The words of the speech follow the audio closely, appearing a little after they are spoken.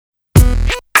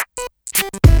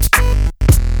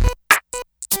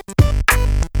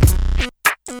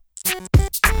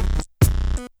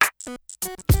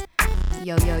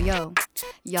Yo, yo, yo.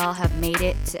 Y'all have made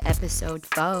it to episode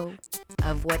 4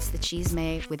 of What's the Cheese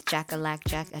Made with Jack-a-Lack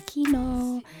Jack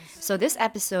Aquino. So this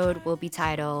episode will be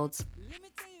titled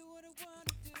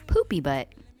Poopy Butt.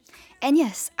 And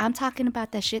yes, I'm talking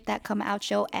about the shit that come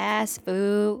out your ass,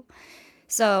 fool.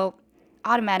 So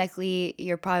automatically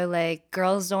you're probably like,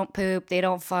 girls don't poop, they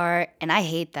don't fart, and I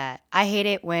hate that. I hate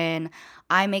it when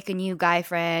I make a new guy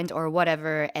friend or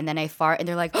whatever, and then I fart and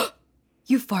they're like, oh,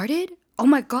 you farted? Oh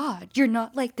my god, you're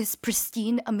not like this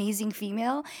pristine, amazing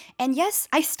female. And yes,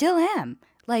 I still am.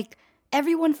 Like,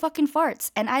 everyone fucking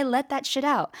farts, and I let that shit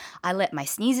out. I let my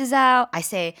sneezes out. I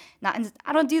say,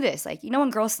 I don't do this. Like, you know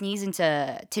when girls sneeze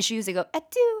into tissues, they go,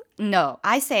 achoo. No,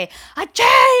 I say,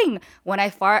 achang! When I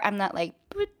fart, I'm not like,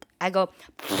 "Boot." I go,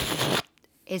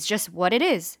 it's just what it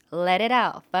is. Let it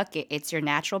out. Fuck it. It's your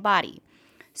natural body.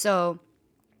 So,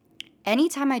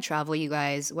 anytime I travel, you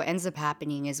guys, what ends up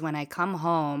happening is when I come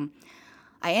home,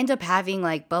 I end up having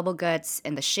like bubble guts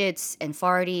and the shits and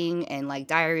farting and like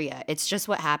diarrhea. It's just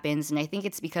what happens. And I think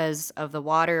it's because of the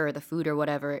water or the food or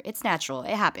whatever. It's natural.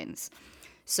 It happens.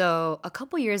 So a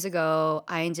couple years ago,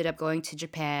 I ended up going to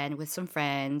Japan with some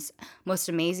friends. Most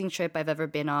amazing trip I've ever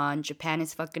been on. Japan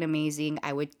is fucking amazing.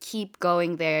 I would keep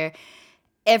going there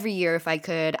every year if I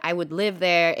could. I would live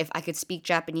there if I could speak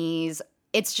Japanese.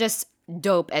 It's just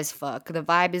dope as fuck. The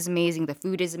vibe is amazing. The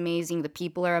food is amazing. The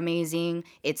people are amazing.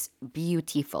 It's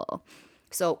beautiful.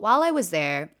 So while I was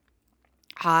there,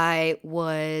 I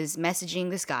was messaging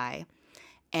this guy,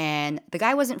 and the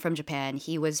guy wasn't from Japan.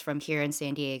 He was from here in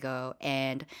San Diego.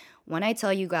 And when I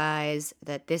tell you guys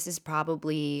that this is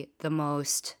probably the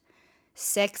most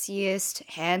sexiest,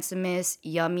 handsomest,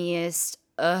 yummiest,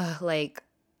 like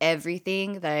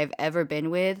everything that I've ever been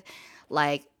with,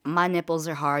 like my nipples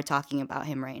are hard talking about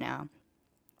him right now.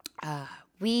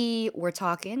 We were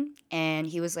talking, and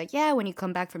he was like, yeah, when you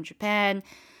come back from Japan,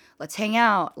 let's hang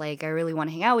out. Like, I really want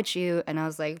to hang out with you. And I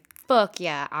was like, fuck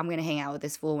yeah, I'm going to hang out with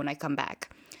this fool when I come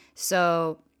back.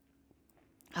 So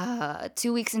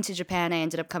 2 weeks into Japan, I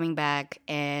ended up coming back,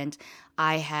 and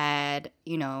I had,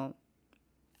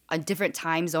 a different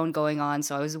time zone going on.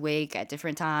 So I was awake at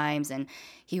different times. And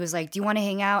he was like, do you want to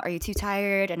hang out? Are you too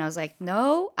tired? And I was like,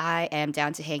 no, I am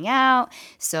down to hang out.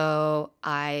 So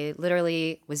I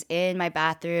literally was in my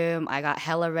bathroom. I got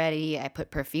hella ready. I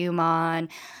put perfume on,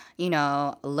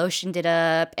 lotioned it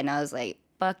up. And I was like,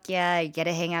 fuck yeah, I get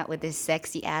to hang out with this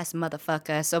sexy ass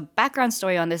motherfucker. So background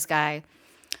story on this guy.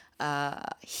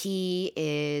 He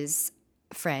is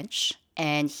French,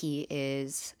 and he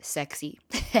is sexy.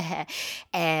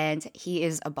 And he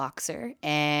is a boxer,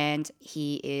 and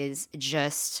he is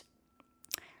just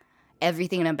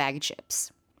everything in a bag of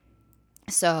chips.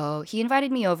 So he invited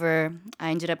me over.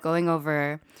 I ended up going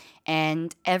over,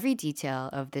 and every detail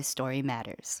of this story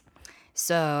matters.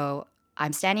 So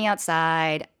I'm standing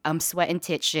outside. I'm sweating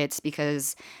tit shits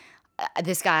because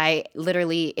this guy,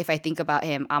 literally, if I think about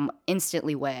him, I'm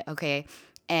instantly wet, okay?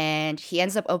 And he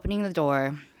ends up opening the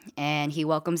door, and he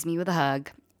welcomes me with a hug.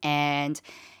 And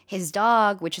his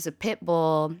dog, which is a pit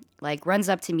bull, like runs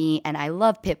up to me, and I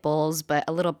love pit bulls, but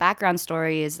a little background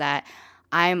story is that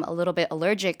I'm a little bit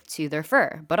allergic to their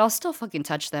fur, but I'll still fucking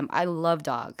touch them. I love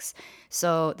dogs.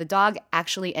 So the dog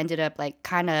actually ended up like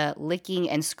kind of licking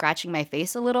and scratching my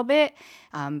face a little bit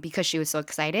because she was so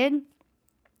excited.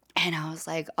 And I was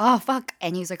like, oh, fuck.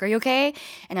 And he's like, are you okay?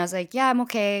 And I was like, yeah, I'm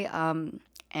okay.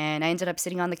 And I ended up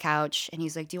sitting on the couch, and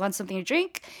he's like, do you want something to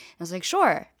drink? And I was like,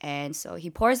 sure. And so he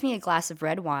pours me a glass of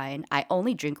red wine. I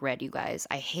only drink red, you guys.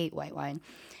 I hate white wine.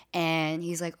 And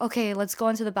he's like, okay, let's go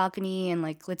onto the balcony and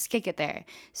like, let's kick it there.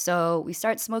 So we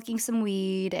start smoking some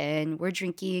weed, and we're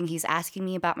drinking. He's asking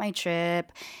me about my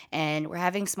trip, and we're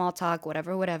having small talk,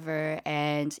 whatever, whatever.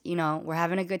 And, we're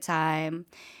having a good time.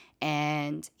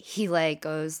 And he like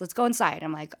goes, let's go inside.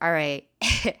 I'm like, all right.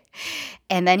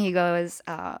 And then he goes,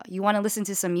 you want to listen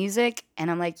to some music?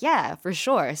 And I'm like, yeah, for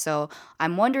sure. So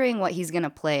I'm wondering what he's going to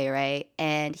play, right?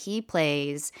 And he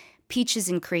plays Peaches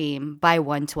and Cream by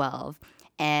 112.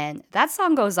 And that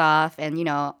song goes off, and,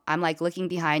 I'm like looking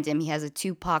behind him. He has a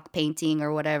Tupac painting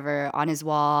or whatever on his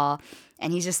wall,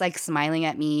 and he's just like smiling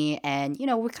at me. And,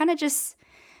 we're kind of just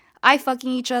eye fucking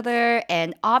each other,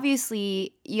 and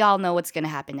obviously y'all know what's gonna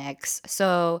happen next.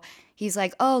 So he's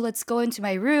like, oh, let's go into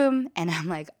my room. And I'm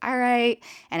like, all right.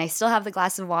 And I still have the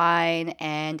glass of wine,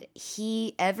 and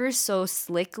he ever so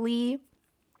slickly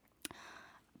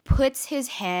puts his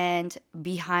hand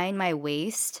behind my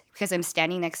waist because I'm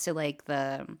standing next to like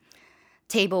the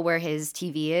table where his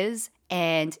TV is,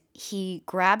 and he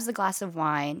grabs a glass of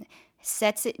wine,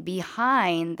 sets it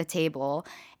behind the table,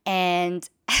 and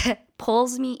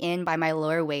pulls me in by my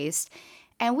lower waist,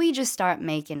 and we just start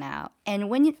making out. And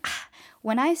when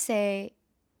I say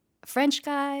French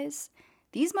guys,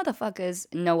 these motherfuckers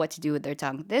know what to do with their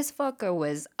tongue. This fucker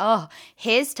was,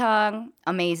 his tongue,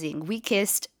 amazing. We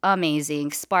kissed,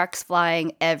 amazing. Sparks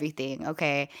flying, everything,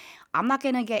 okay? I'm not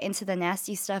gonna get into the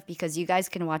nasty stuff because you guys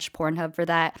can watch Pornhub for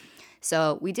that.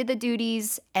 So we did the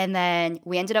duties and then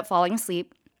we ended up falling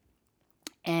asleep.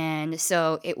 And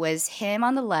so it was him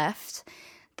on the left,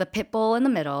 the pit bull in the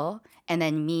middle, and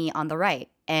then me on the right.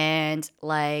 And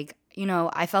like,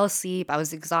 I fell asleep. I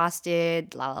was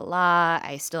exhausted, la la la.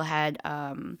 I still had,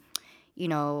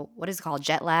 what is it called?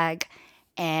 Jet lag.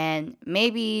 And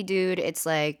maybe, dude, it's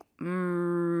like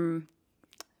 3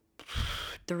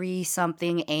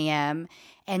 something a.m.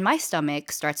 And my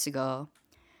stomach starts to go,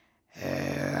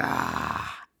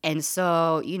 and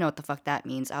so, you know what the fuck that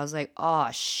means. I was like,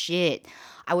 oh shit.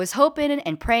 I was hoping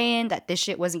and praying that this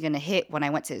shit wasn't gonna hit when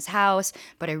I went to his house,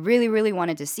 but I really, really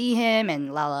wanted to see him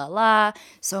and la la la.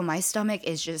 So my stomach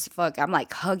is just fuck. I'm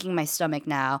like hugging my stomach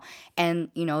now.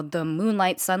 And, the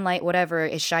moonlight, sunlight, whatever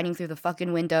is shining through the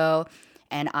fucking window.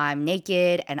 And I'm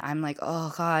naked and I'm like,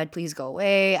 oh God, please go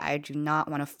away. I do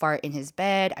not want to fart in his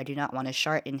bed. I do not want to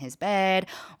shart in his bed.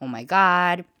 Oh my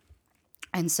God.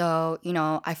 And so,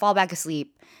 I fall back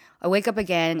asleep. I wake up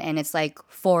again and it's like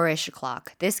 4-ish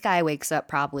o'clock. This guy wakes up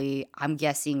probably, I'm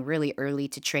guessing, really early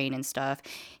to train and stuff.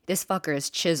 This fucker is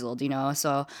chiseled,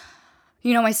 So,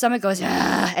 my stomach goes,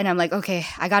 "Ah," and I'm like, okay,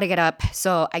 I gotta get up.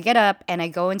 So I get up and I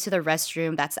go into the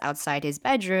restroom that's outside his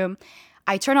bedroom.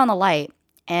 I turn on the light.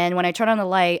 And when I turn on the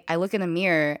light, I look in the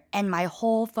mirror and my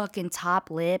whole fucking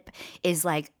top lip is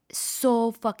like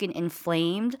so fucking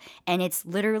inflamed, and it's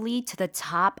literally to the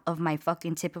top of my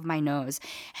fucking tip of my nose.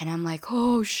 And I'm like,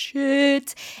 oh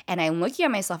shit. And I'm looking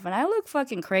at myself and I look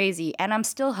fucking crazy, and I'm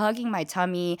still hugging my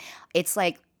tummy. It's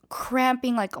like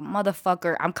cramping like a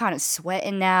motherfucker. I'm kind of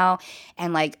sweating now,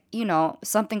 and like,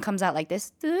 something comes out like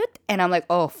this, and I'm like,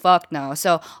 oh fuck no.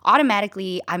 So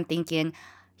automatically I'm thinking,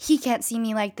 he can't see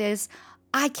me like this.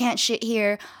 I can't shit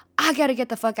here. I gotta get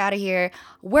the fuck out of here.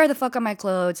 Where the fuck are my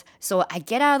clothes? So I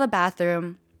get out of the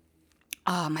bathroom.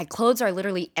 My clothes are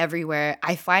literally everywhere.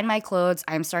 I find my clothes.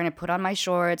 I'm starting to put on my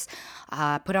shorts,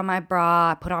 put on my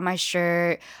bra, put on my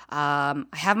shirt. I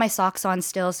have my socks on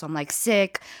still, so I'm like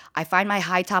sick. I find my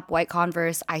high top white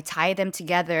Converse. I tie them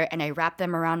together and I wrap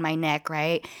them around my neck,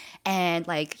 right? And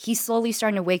like he's slowly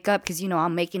starting to wake up because,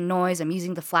 I'm making noise. I'm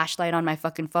using the flashlight on my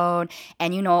fucking phone.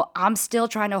 And, I'm still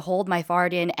trying to hold my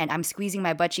fart in and I'm squeezing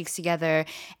my butt cheeks together.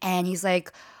 And he's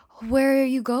like, where are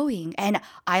you going? And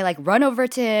I like run over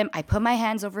to him. I put my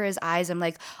hands over his eyes. I'm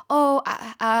like, oh,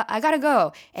 I gotta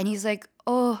go. And he's like,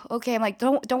 oh, okay. I'm like,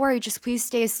 don't worry. Just please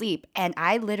stay asleep. And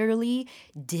I literally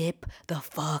dip the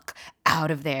fuck out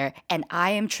of there. And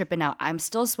I am tripping out. I'm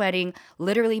still sweating.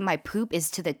 Literally, my poop is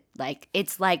to the, like,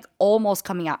 it's like almost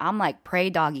coming out. I'm like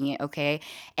prey dogging it, okay?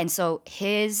 And so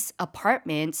his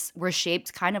apartments were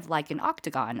shaped kind of like an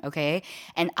octagon, okay?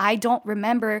 And I don't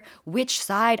remember which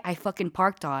side I fucking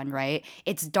parked on, right?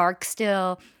 It's dark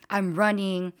still. I'm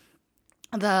running.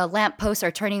 The lampposts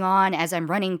are turning on as I'm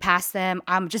running past them.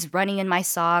 I'm just running in my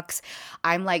socks.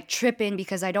 I'm like tripping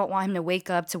because I don't want him to wake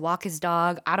up to walk his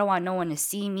dog. I don't want no one to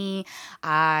see me.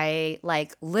 I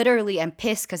like literally am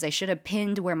pissed because I should have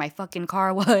pinned where my fucking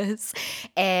car was.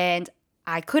 And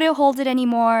I couldn't hold it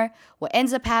anymore. What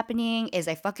ends up happening is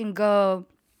I fucking go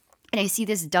and I see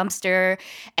this dumpster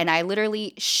and I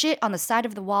literally shit on the side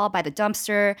of the wall by the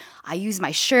dumpster. I use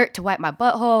my shirt to wipe my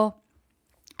butthole.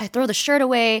 I throw the shirt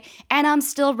away and I'm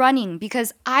still running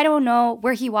because I don't know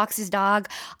where he walks his dog.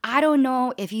 I don't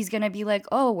know if he's gonna be like,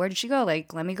 oh, where did she go?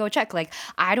 Like, let me go check. Like,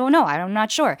 I don't know. I'm not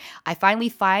sure. I finally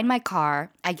find my car.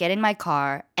 I get in my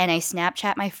car and I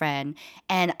Snapchat my friend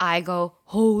and I go,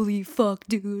 holy fuck,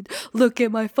 dude. Look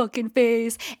at my fucking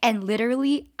face. And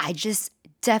literally, I just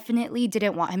definitely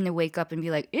didn't want him to wake up and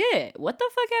be like, what the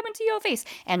fuck happened to your face?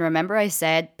 And remember I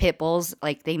said pit bulls,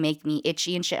 like they make me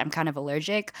itchy and shit. I'm kind of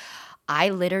allergic. I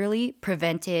literally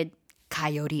prevented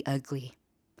coyote ugly.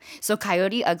 So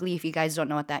coyote ugly, if you guys don't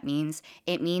know what that means,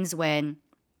 it means when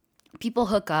people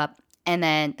hook up and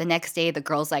then the next day the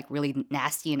girl's like really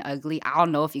nasty and ugly. I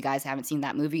don't know if you guys haven't seen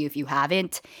that movie. If you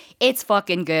haven't, it's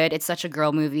fucking good. It's such a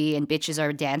girl movie and bitches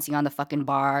are dancing on the fucking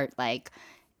bar. Like,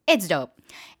 it's dope.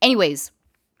 Anyways,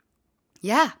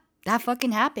 yeah, that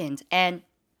fucking happened. And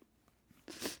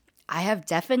I have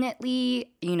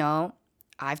definitely,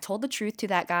 I've told the truth to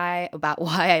that guy about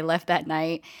why I left that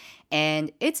night.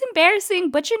 And it's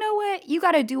embarrassing, but you know what? You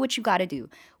gotta do what you gotta do.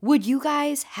 Would you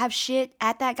guys have shit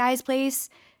at that guy's place?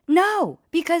 No,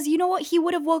 because you know what he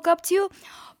would have woke up to?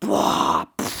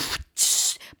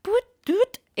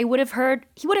 It would have heard,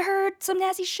 he would have heard some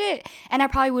nasty shit. And I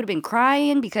probably would have been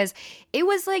crying because it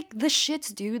was like the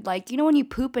shits, dude. Like, you know when you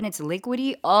poop and it's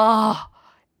liquidy? Oh,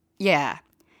 yeah.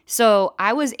 So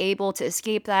I was able to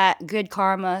escape that. Good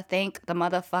karma. Thank the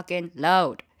motherfucking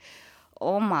Lord.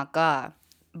 Oh my God.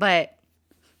 But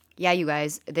yeah, you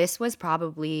guys, this was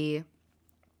probably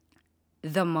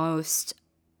the most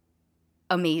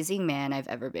amazing man I've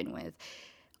ever been with.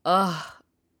 Ugh.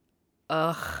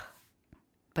 Ugh.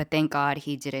 But thank God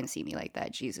he didn't see me like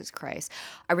that. Jesus Christ.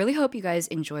 I really hope you guys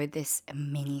enjoyed this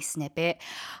mini snippet.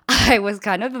 I was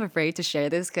kind of afraid to share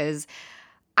this because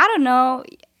I don't know.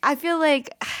 I feel like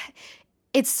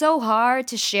it's so hard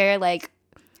to share like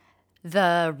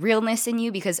the realness in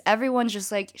you because everyone's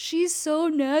just like, she's so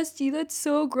nasty. That's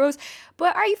so gross.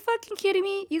 But are you fucking kidding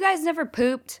me? You guys never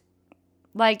pooped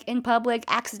like in public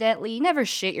accidentally? You never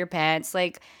shit your pants?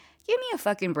 Like, give me a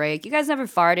fucking break. You guys never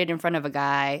farted in front of a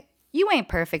guy? You ain't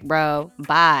perfect, bro.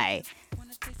 Bye.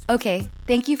 Okay,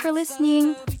 thank you for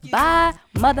listening. Bye,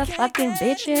 motherfucking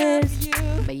bitches.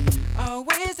 Bye.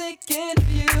 Always thinking of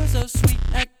you, so sweet,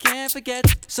 I can't forget.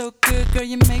 So good, girl,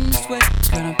 you make me sweat.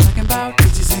 Girl, I'm talking about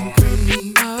Bitches and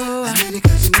cream. oh, I made it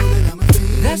cause you know that I'm a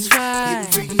fiend. that's right.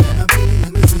 Getting freaky and I'm feeling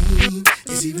limousine.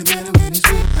 It's even better when it's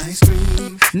with ice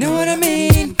cream. Know what I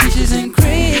mean? Peaches and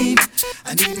cream.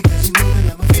 I need it cause you know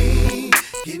that I'm a fiend.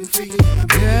 Getting freaky and I'm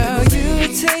feeling Girl, limousine.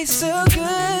 you taste so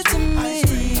good to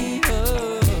me.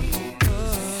 Oh,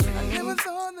 oh. I never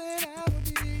thought that I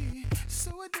would be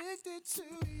so addicted to